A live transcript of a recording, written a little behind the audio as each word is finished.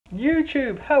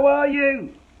YouTube, how are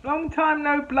you? Long time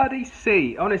no bloody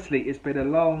see. Honestly, it's been a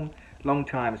long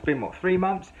time. It's been, what, 3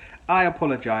 months? I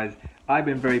apologise. I've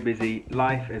been very busy.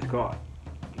 Life has got,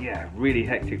 really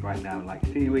hectic right now. Like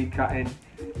seaweed cutting,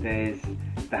 there's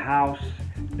the house,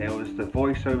 there was the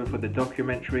voiceover for the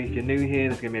documentary. If you're new here,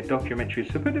 there's going to be a documentary.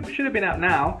 So it should have been out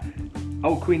now.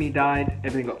 Old Queenie died,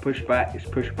 everything got pushed back. It's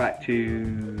pushed back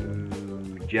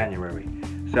to January.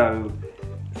 So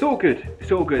it's all good.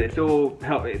 It's all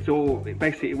good.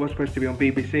 Basically, it was supposed to be on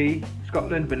BBC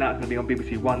Scotland, but now it's going to be on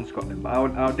BBC One Scotland. But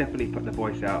I'll definitely put the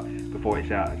voice out before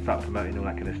it's out and start promoting all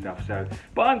that kind of stuff. So,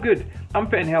 but I'm good. I'm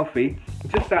fit and healthy.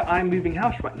 It's just that I'm moving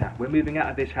house right now. We're moving out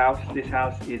of this house. This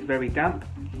house is very damp.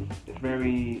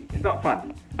 It's not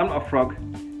fun. I'm not a frog.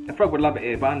 A frog would love it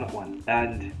here, but I'm not one.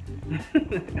 And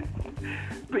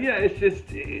but yeah, it's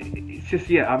just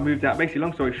I moved out. Basically,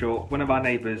 long story short, one of our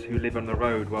neighbours who live on the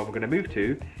road where we're going to move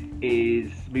to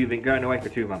is going away for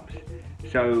 2 months.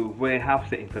 So we're house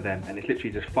sitting for them, and it's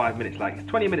literally just 5 minutes. Like, it's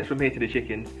 20 minutes from here to the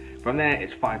chickens. From there,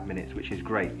 it's 5 minutes, which is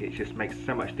great. It just makes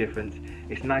so much difference.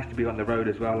 It's nice to be on the road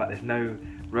as well. Like, there's no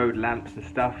road lamps and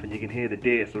stuff, and you can hear the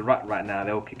deer. It's the rut right now.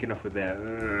 They're all kicking off with their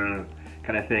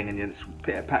kind of thing, and it's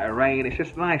pitter patter rain. It's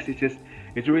just nice.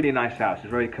 It's a really nice house. It's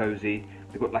very cozy.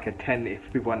 We've got like a 10,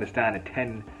 if people understand, a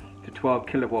 10 to 12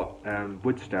 kilowatt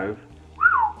wood stove.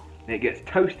 And it gets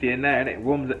toasty in there, and it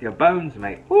warms up your bones,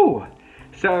 mate. Ooh.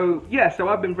 So yeah, so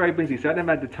I've been very busy, so I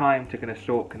never had the time to kind of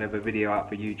sort kind of a video out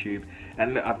for YouTube.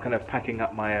 And look, I'm kind of packing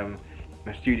up my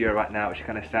my studio right now, which is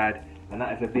kind of sad. And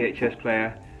that is a VHS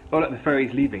player. Oh look, the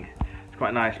ferry's leaving. It's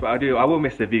quite nice, but I will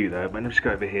miss the view though. But let's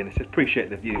go over here and just appreciate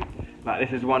the view. Like,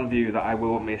 this is one view that I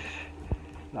will miss.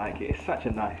 Like, it's such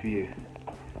a nice view.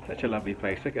 Such a lovely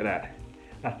place. Look at that.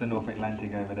 That's the North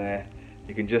Atlantic over there.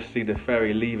 You can just see the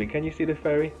ferry leaving. Can you see the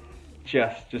ferry?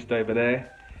 Just over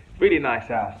there. Really nice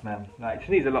house, man. Like, it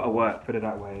just needs a lot of work, put it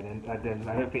that way. And I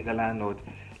don't think the landlord,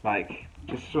 like,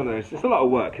 just one of those. It's a lot of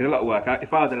work. It's a lot of work.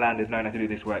 If I were the landlord knowing how to do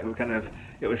this work,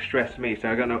 it would stress me. So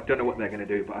I don't know what they're going to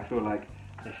do, but I feel like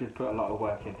they should put a lot of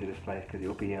work into this place because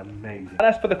it'll be amazing. And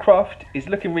as for the croft, it's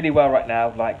looking really well right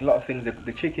now. Like, a lot of things.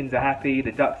 The chickens are happy.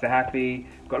 The ducks are happy.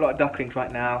 Got a lot of ducklings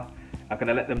right now. I'm going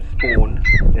to let them spawn.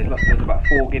 There's about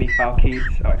 4 guinea fowl kids.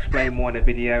 I'll explain more in the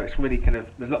video. It's really there's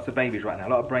lots of babies right now.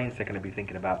 A lot of brains they're going to be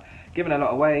thinking about. Giving a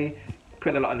lot away,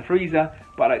 putting a lot in the freezer,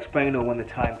 but I'll explain all when the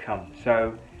time comes.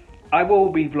 So I will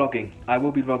be vlogging. I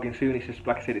will be vlogging soon. It's just,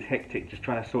 like I said, it's hectic. Just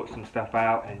trying to sort some stuff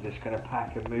out and just kind of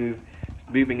pack and move.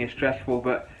 Moving is stressful,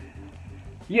 but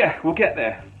yeah, we'll get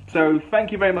there. So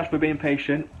thank you very much for being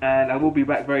patient, and I will be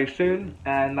back very soon.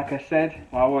 And like I said,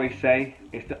 I always say,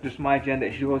 it's not just my agenda,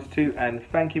 it's yours too. And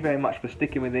thank you very much for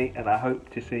sticking with me, and I hope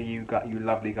to see you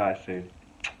lovely guys soon.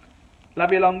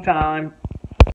 Love you a long time.